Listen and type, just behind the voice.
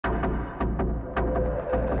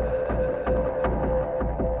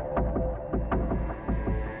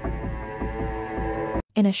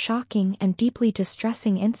In a shocking and deeply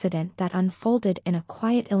distressing incident that unfolded in a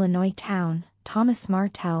quiet Illinois town, Thomas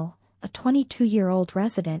Martel, a 22-year-old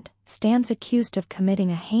resident, stands accused of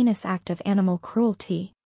committing a heinous act of animal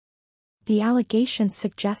cruelty. The allegations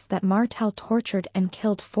suggest that Martel tortured and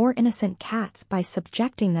killed 4 innocent cats by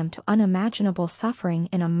subjecting them to unimaginable suffering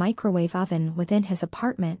in a microwave oven within his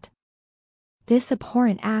apartment. This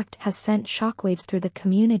abhorrent act has sent shockwaves through the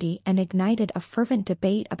community and ignited a fervent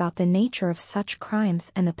debate about the nature of such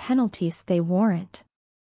crimes and the penalties they warrant.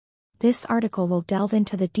 This article will delve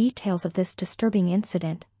into the details of this disturbing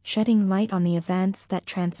incident, shedding light on the events that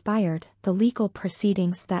transpired, the legal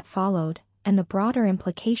proceedings that followed, and the broader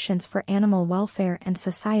implications for animal welfare and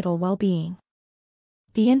societal well-being.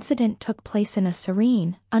 The incident took place in a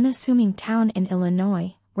serene, unassuming town in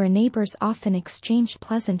Illinois, where neighbors often exchanged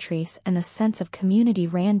pleasantries and a sense of community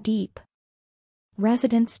ran deep.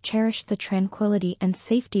 Residents cherished the tranquility and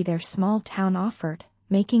safety their small town offered,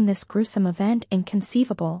 making this gruesome event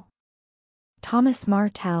inconceivable. Thomas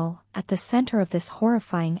Martel, at the center of this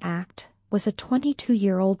horrifying act, was a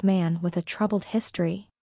 22-year-old man with a troubled history.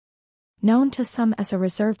 Known to some as a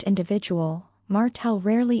reserved individual, Martel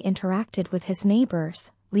rarely interacted with his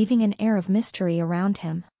neighbors, leaving an air of mystery around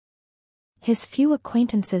him. His few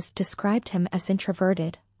acquaintances described him as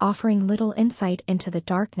introverted, offering little insight into the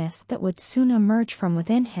darkness that would soon emerge from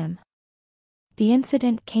within him. The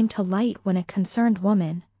incident came to light when a concerned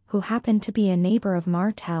woman, who happened to be a neighbor of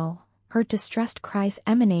Martel, heard distressed cries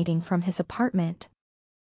emanating from his apartment.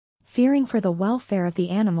 Fearing for the welfare of the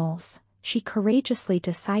animals, she courageously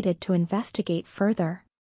decided to investigate further.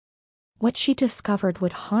 What she discovered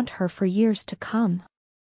would haunt her for years to come.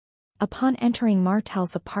 Upon entering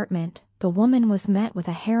Martel's apartment, the woman was met with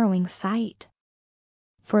a harrowing sight.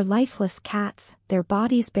 4 lifeless cats, their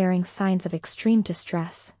bodies bearing signs of extreme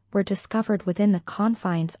distress, were discovered within the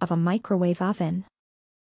confines of a microwave oven.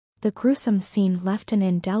 The gruesome scene left an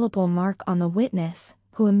indelible mark on the witness,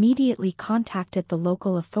 who immediately contacted the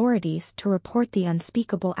local authorities to report the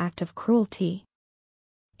unspeakable act of cruelty.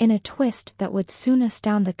 In a twist that would soon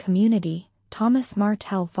astound the community, Thomas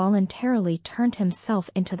Martel voluntarily turned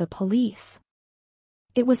himself into the police.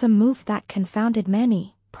 It was a move that confounded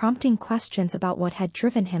many, prompting questions about what had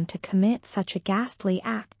driven him to commit such a ghastly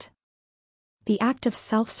act. The act of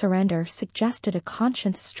self-surrender suggested a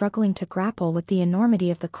conscience struggling to grapple with the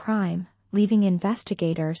enormity of the crime, leaving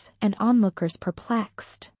investigators and onlookers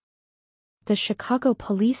perplexed. The Chicago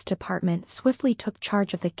Police Department swiftly took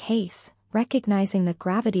charge of the case, recognizing the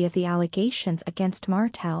gravity of the allegations against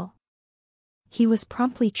Martel. He was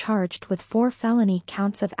promptly charged with 4 felony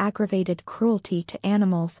counts of aggravated cruelty to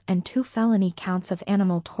animals and 2 felony counts of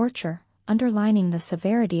animal torture, underlining the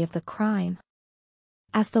severity of the crime.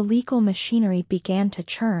 As the legal machinery began to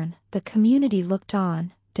churn, the community looked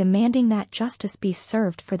on, demanding that justice be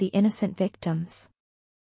served for the innocent victims.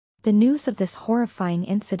 The news of this horrifying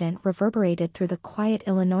incident reverberated through the quiet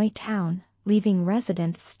Illinois town, leaving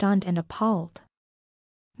residents stunned and appalled.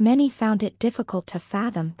 Many found it difficult to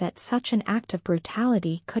fathom that such an act of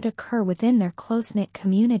brutality could occur within their close-knit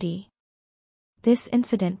community. This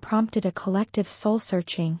incident prompted a collective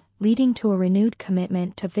soul-searching, leading to a renewed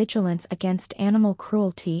commitment to vigilance against animal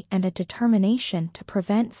cruelty and a determination to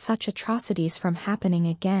prevent such atrocities from happening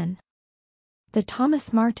again. The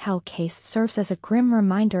Thomas Martel case serves as a grim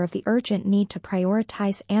reminder of the urgent need to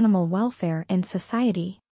prioritize animal welfare in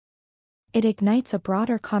society. It ignites a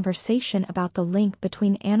broader conversation about the link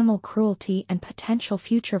between animal cruelty and potential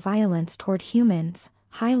future violence toward humans,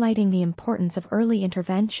 highlighting the importance of early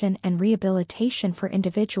intervention and rehabilitation for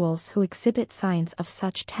individuals who exhibit signs of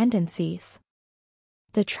such tendencies.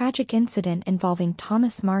 The tragic incident involving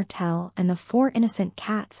Thomas Martel and the 4 innocent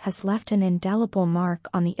cats has left an indelible mark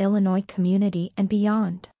on the Illinois community and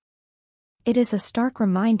beyond. It is a stark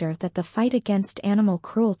reminder that the fight against animal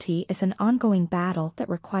cruelty is an ongoing battle that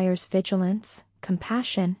requires vigilance,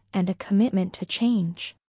 compassion, and a commitment to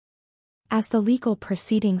change. As the legal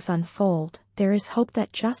proceedings unfold, there is hope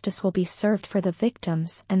that justice will be served for the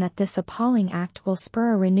victims and that this appalling act will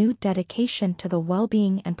spur a renewed dedication to the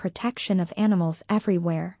well-being and protection of animals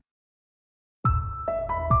everywhere.